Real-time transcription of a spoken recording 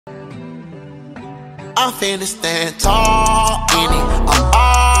I'm finna stand tall in it, I'm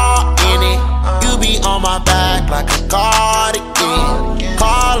all in it. You be on my back like a cardigan.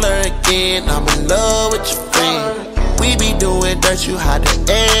 Call her again, I'm in love with your friend. We be doing dirt, you hide the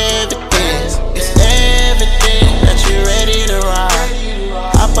evidence. It's evident that you ready to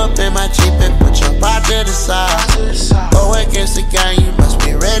ride. Hop up in my Jeep and put your pride to the side. Go against the gang, you must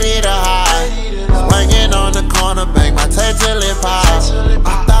be ready to hide. Swinging on the corner, bang my tail till it pops.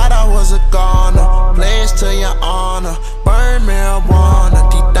 I thought I was a goner, pledge to your honor. Burn marijuana,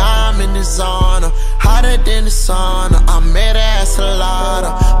 deep diamond is on her. Hotter than the sauna, I met her at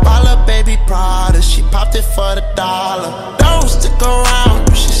Salada. Balla baby Prada, she popped it for the dollar. Don't stick around,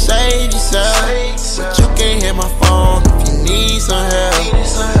 you should save yourself. But you can hit my phone if you need some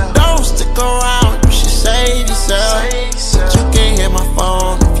help. Don't stick around, you should save yourself. But you can hit my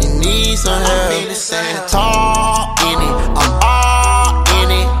phone if you need some help. I'm stand tall in it, I'm all in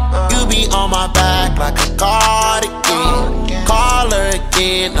it. You be on my back like a cardigan. Call her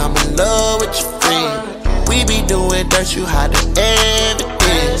again, I'm in love with your friend. We be doing dirt, you hide the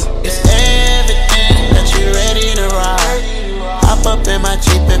evidence. It's evident that you ready to ride. Hop up in my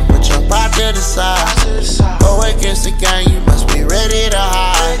Jeep and put your pride to the side. Go against the gang, you must be ready to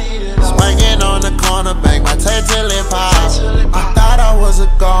hide. Swinging on the corner, bang my tail till it pops. I thought I was a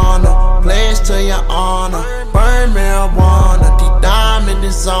goner, pledge to your honor. Burn marijuana, deep diamond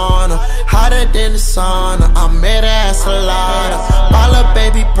is on her. Hotter than the sauna, I met her at Salada. Balla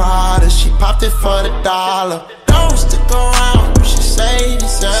baby Prada, she popped it for the dollar. Don't stick around, you should save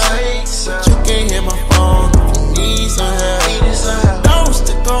yourself. But you can hit my phone if you need some help. Don't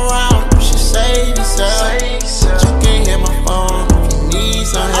stick around, you should save yourself. But you can hit my phone if you need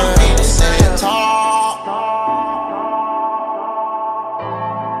some help. I'm finna stand tall.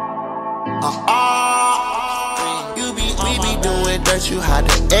 We be doing dirt, you hide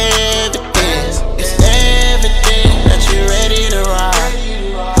the evidence. It's evident that you ready to ride.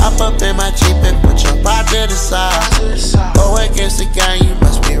 Hop up in my Jeep and put your pride to the side. Go against the gang, you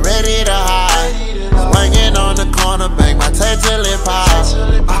must be ready to hide. Swinging on the corner, bang my tail till it pops.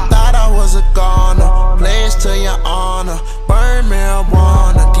 I thought I was a goner, pledge to your honor. Burn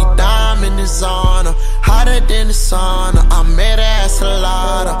marijuana, deep diamond is on her. Hotter than the sauna, I met her at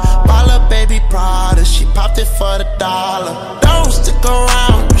Salada. Balla baby Prada, she popped it for the dollar. Don't stick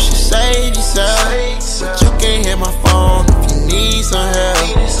around, you should save yourself. But you can hit my phone if you need some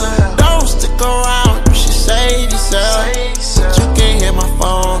help. Don't stick around, you should save yourself. But you can hit my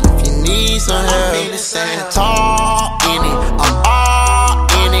phone if you need some help. I'm stand tall in it, I'm all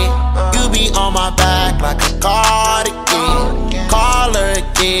in it. You be on my back like a cardigan. Call her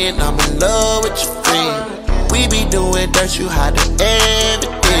again, I'm in love with your friend. We be doing dirt, you hide the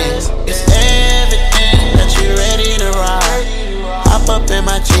evidence. It's evident that you ready to ride. Hop up in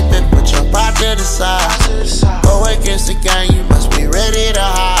my Jeep and put your pride to the side. Go against the gang, you must be ready to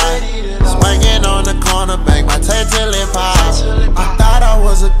hide. Swinging on the corner, bang my tail till it pops. I thought I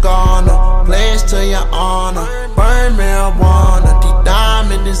was a goner, pledge to your honor. Burn marijuana, deep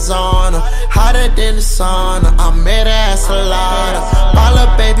diamond is on her. Hotter than the sauna, I met her at Salada.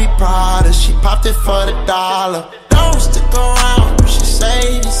 Balla baby Prada, she popped it for the dollar. Don't stick around, you should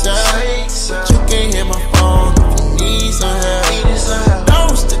save yourself. But you can hit my phone if you need some help.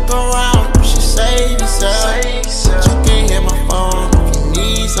 Don't stick around, you should save yourself. But you can hit my phone if you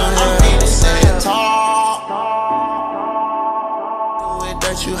need some help. I'm finna stand tall. Doing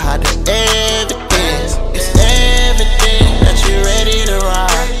dirt, you hide the evidence. It's evident that you ready to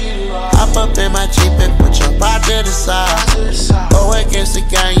ride. Hop up in my Jeep and put your pride to the side. Go against the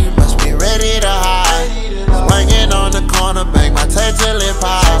gang, you must be ready to hide. Swinging on the corner, bang my tail till it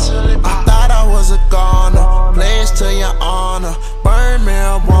pops. I thought I was a goner, pledge to your honor. Burn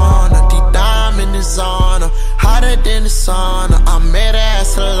marijuana, deep diamond is on her. Hotter than the sauna, I met her at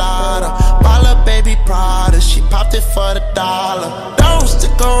Salada. Balla baby Prada, she popped it for the dollar. Don't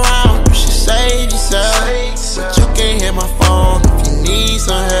stick around, you should save yourself. But you can hit my phone if you need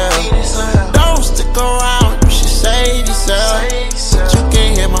some help. Don't stick around, you should save yourself. But you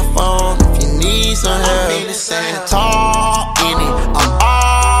can hit my phone if you need some help. I'm finna stand tall in it, I'm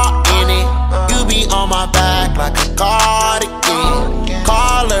all in it. You be on my back like a cardigan.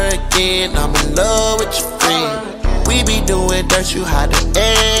 Call her again, I'm in love with your friend. We be doing dirt, you hide the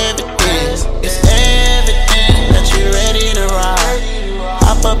evidence. It's evident that you ready to ride.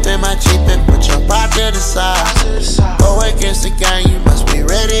 Hop up in my Jeep and put your pride to the side. Go against the gang, you must be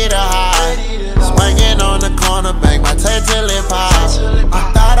ready to hide. Swinging on the corner, bang my tail till it pops.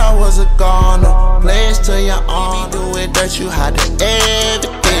 I thought I was a goner, pledge to your honor. We be doing dirt, you hide the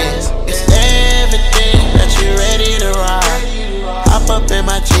evidence. It's evident that you ready to ride. Hop up in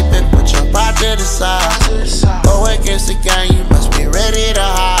my Jeep and put your pride out to the side. Go against the gang, you must be ready to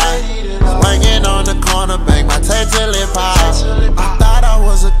hide. Swinging on the corner, bang my tape till it pops. I thought I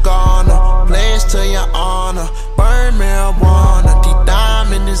was a goner, place to your honor. Burn marijuana, deep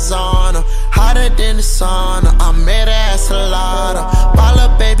diamond is on her. Hotter than the sauna, I met her at Salada.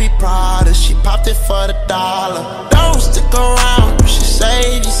 Balla baby Prada, she popped it for the dollar. Don't stick around, you should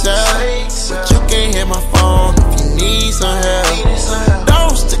save yourself. But you can hit my phone if you need some help.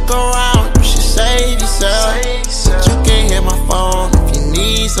 Don't stick around, you should save yourself. But you can hit my phone if you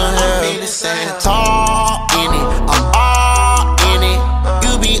need some help. I'm tall in it, I'm all in it.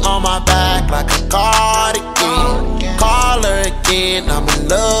 You be on my back like a cardigan. Call her again, I'm in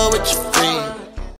love with you.